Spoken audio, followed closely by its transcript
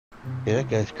Yeah, that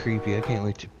guy's creepy. I can't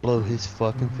wait to blow his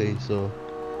fucking face off.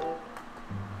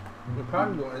 We're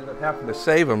probably going to end up having to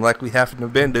save him like we haven't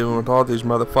been doing with all these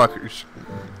motherfuckers.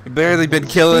 We barely been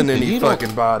killing any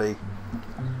fucking body.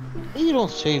 You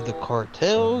don't save the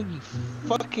cartel, you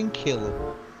fucking kill him.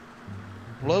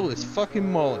 Blow his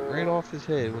fucking mullet right off his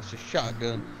head with a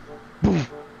shotgun. Boom.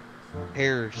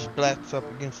 Hair splats up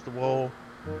against the wall.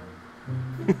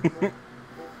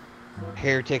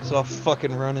 Hair takes off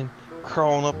fucking running,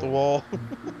 crawling up the wall.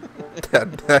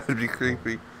 That'd be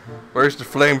creepy. Where's the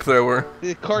flamethrower?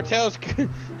 The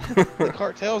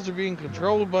cartels are being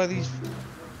controlled by these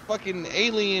fucking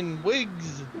alien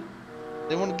wigs.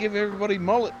 They want to give everybody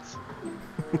mullets.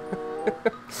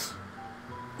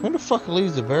 Who the fuck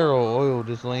leaves a barrel of oil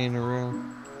just laying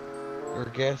around? Or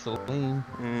gasoline?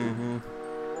 Mm-hmm.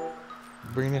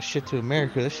 Bring that shit to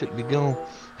America, that shit be gone.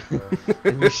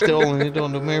 And you're stolen it,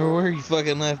 don't remember where you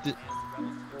fucking left it.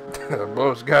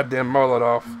 Blow his goddamn mullet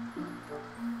off.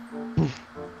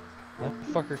 That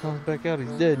fucker comes back out,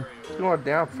 he's dead. He's going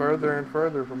down further and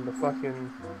further from the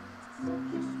fucking...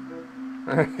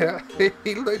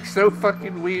 He looks so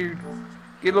fucking weird.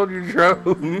 Get on your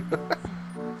drone.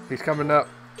 He's coming up.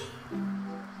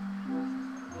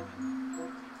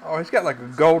 Oh, he's got like a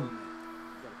gold...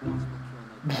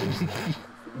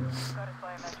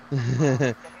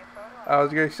 I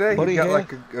was gonna say, he got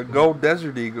like a gold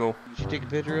desert eagle. Did you take a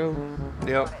picture of him?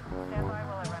 Yep.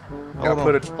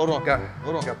 Hold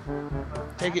on.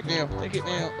 Take it now.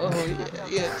 Oh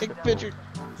yeah, take a picture.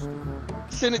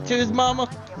 Send it to his mama.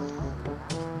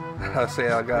 I say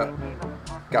I got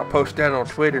posted that on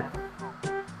Twitter.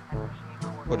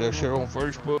 Put that shit on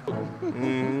Facebook.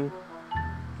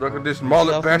 Look at this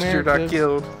mullet bastard I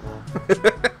killed.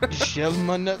 Shoving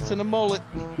my nuts in a mullet.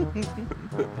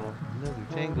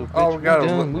 Oh, we got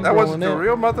that wasn't the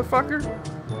real motherfucker?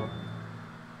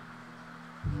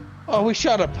 Oh, we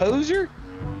shot a poser?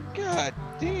 God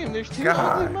damn, there's two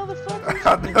ugly motherfuckers.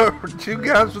 I know, two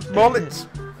guys with mullets.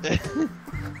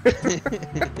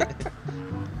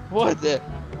 What the?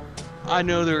 I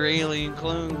know they're alien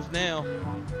clones now.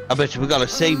 I bet you we gotta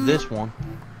save this one.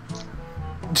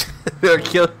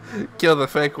 kill the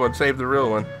fake one, save the real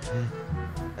one.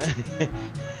 It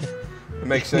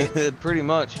makes sense. Pretty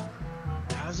much.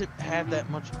 How does it have that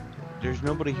much? There's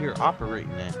nobody here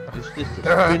operating that. It's just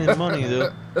spending money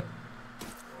though.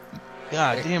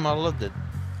 God damn, I love that.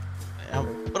 I'll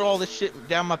put all this shit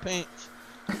down my pants.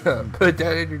 Put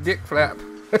that in your dick flap.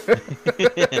 Put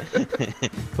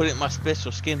it in my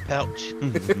special skin pouch.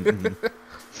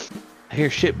 I hear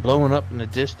shit blowing up in the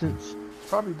distance.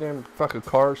 Probably damn fucking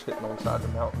cars hitting on the side of the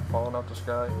mountain, falling out the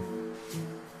sky.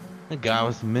 The guy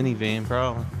with the minivan,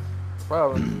 probably.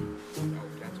 Probably.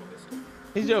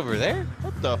 He's over there?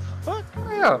 What the fuck?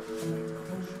 Yeah.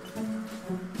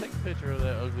 Take a picture of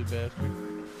that ugly bastard.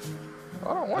 I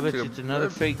don't want I bet to. you it's another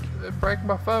fake. It break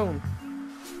my phone.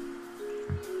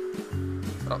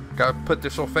 Oh, gotta put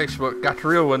this on Facebook. Got the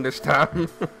real one this time.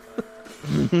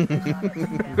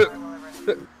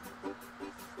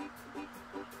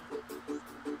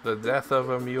 The death of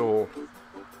a mule.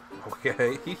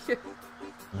 Okay.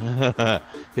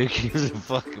 Who gives a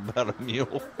fuck about a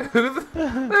mule?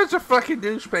 There's a fucking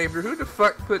newspaper. Who the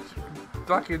fuck puts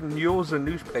fucking mules in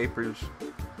newspapers?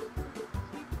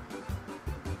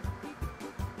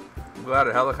 Glad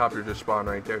a helicopter just spawned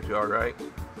right there too, alright?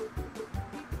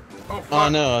 Oh, fuck. Oh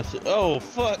no, oh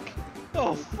fuck.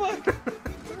 Oh fuck.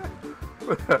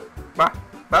 my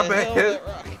bad.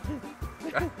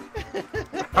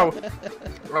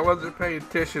 I wasn't paying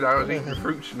attention, I was eating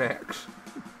fruit snacks.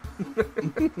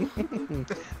 You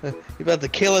about to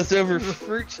kill us over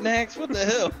fruit snacks? What the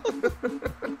hell?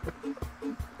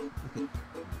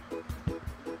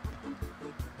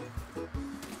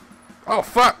 Oh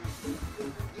fuck!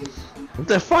 What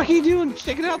the fuck are you doing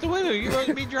sticking out the window? You're going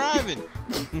to be driving.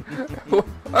 What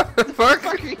the fuck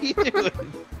are you doing?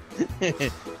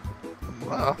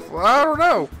 Well, I don't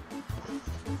know.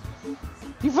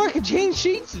 You fucking changed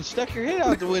sheets and stuck your head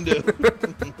out the window.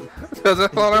 Because I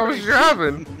thought I was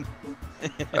driving.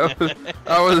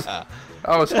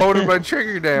 I was holding my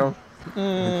trigger down.